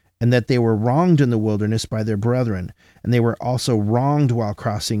 and that they were wronged in the wilderness by their brethren, and they were also wronged while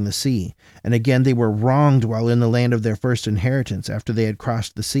crossing the sea. And again, they were wronged while in the land of their first inheritance after they had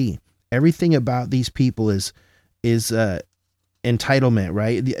crossed the sea. Everything about these people is entitlement,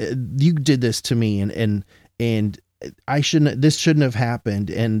 right? You did this to me, and this shouldn't have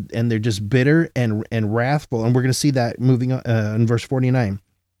happened, and they're just bitter and wrathful. And we're going to see that moving on in verse 49.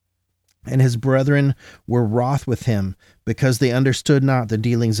 And his brethren were wroth with him, because they understood not the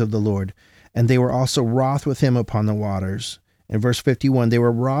dealings of the Lord. And they were also wroth with him upon the waters. In verse 51, they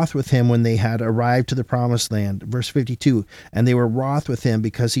were wroth with him when they had arrived to the promised land. Verse 52, and they were wroth with him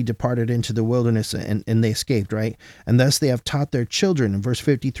because he departed into the wilderness, and they escaped, right? And thus they have taught their children. In verse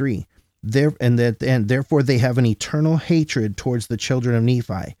 53, therefore they have an eternal hatred towards the children of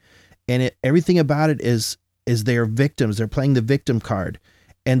Nephi. And everything about it is they are victims. They're playing the victim card.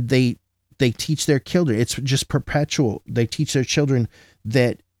 And they teach their children. It's just perpetual. They teach their children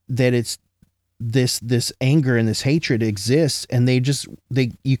that it's this anger and this hatred exists, and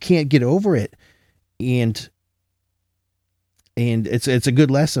you can't get over it. And it's a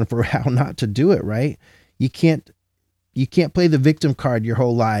good lesson for how not to do it, right? You can't play the victim card your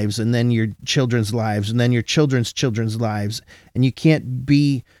whole lives, and then your children's lives, and then your children's lives, and you can't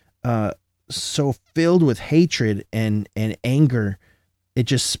be so filled with hatred and anger. It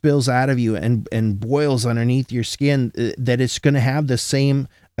just spills out of you and boils underneath your skin, that it's going to have the same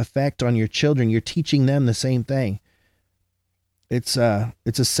effect on your children. You're teaching them the same thing. It's a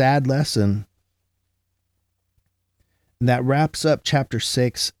sad lesson. And that wraps up chapter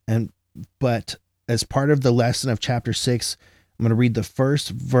 6. But as part of the lesson of chapter 6, I'm going to read the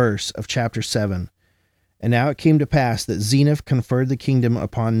first verse of chapter 7. And now it came to pass that Zeniff conferred the kingdom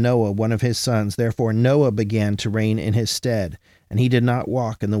upon Noah, one of his sons. Therefore Noah began to reign in his stead, and he did not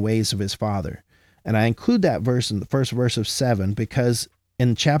walk in the ways of his father. And I include that verse in the first verse of 7 because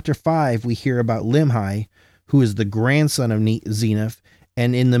in chapter 5 we hear about Limhi, who is the grandson of Zeniff,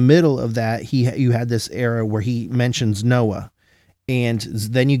 and in the middle of that you had this era where he mentions Noah. And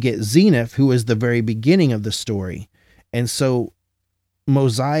then you get Zeniff, who is the very beginning of the story. And so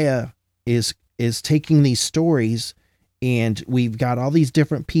Mosiah is taking these stories, and we've got all these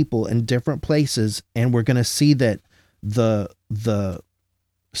different people in different places, and we're going to see that the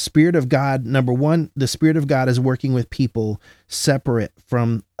Spirit of God, number one, the Spirit of God is working with people separate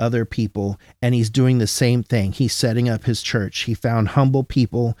from other people, and he's doing the same thing. He's setting up his church. He found humble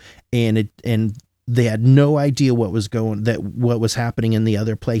people, and they had no idea what was happening in the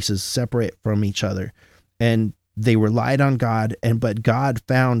other places, separate from each other. And they relied on God, but God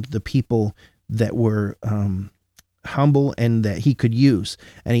found the people that were humble and that he could use,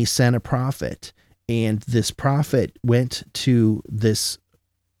 and he sent a prophet. And this prophet went to this,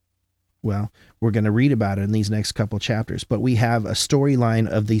 well, we're going to read about it in these next couple chapters, but we have a storyline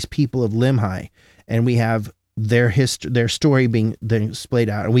of these people of Limhi, and we have their story being displayed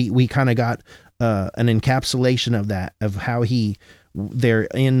out. And we kind of got an encapsulation of that, of how they're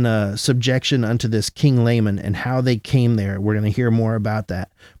in subjection unto this King Laman and how they came there. We're going to hear more about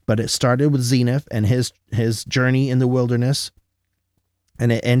that. But it started with Zeniff and his journey in the wilderness,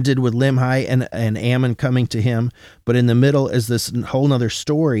 and it ended with Limhi and Ammon coming to him. But in the middle is this whole nother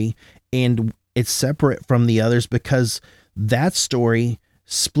story, and it's separate from the others because that story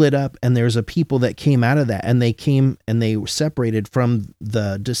split up, and there's a people that came out of that, and they were separated from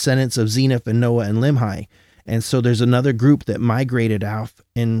the descendants of Zeniff and Noah and Limhi. And so there's another group that migrated out,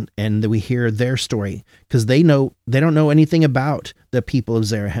 and we hear their story because they don't know anything about the people of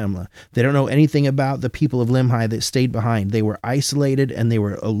Zarahemla. They don't know anything about the people of Limhi that stayed behind. They were isolated and they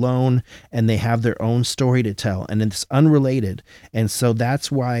were alone, and they have their own story to tell, and it's unrelated. And so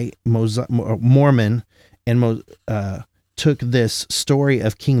that's why Mormon and took this story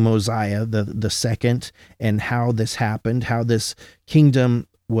of King Mosiah the second, and how this happened, how this kingdom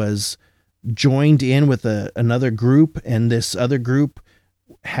was joined in with another group, and this other group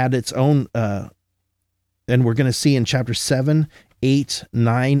had its own, and we're going to see in chapter 7, 8,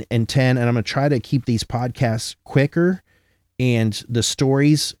 9, and 10, and I'm going to try to keep these podcasts quicker and the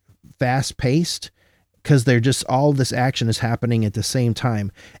stories fast-paced, because they're just, all this action is happening at the same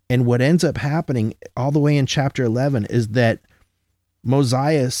time. And what ends up happening all the way in chapter 11 is that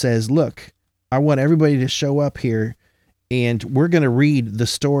Mosiah says, look, I want everybody to show up here, and we're going to read the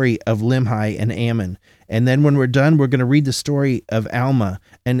story of Limhi and Ammon. And then when we're done, we're going to read the story of Alma.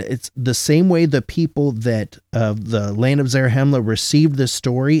 And it's the same way the people that of the land of Zarahemla received this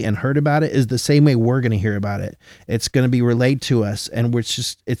story and heard about it is the same way we're going to hear about it. It's going to be relayed to us, and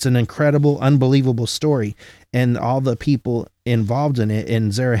it's an incredible, unbelievable story. And all the people involved in it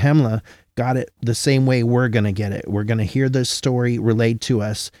in Zarahemla got it the same way we're going to get it. We're going to hear this story relayed to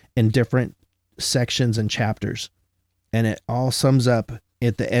us in different sections and chapters. And it all sums up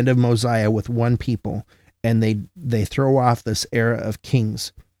at the end of Mosiah with one people, and they throw off this era of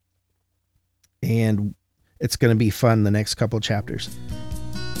kings. And it's going to be fun the next couple chapters.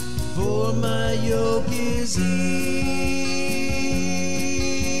 For my yoke is easy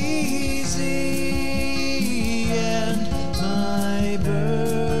and my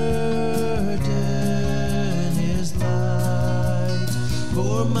burden is light.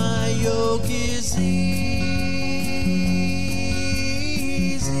 For my yoke is easy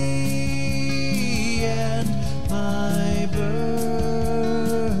and my burden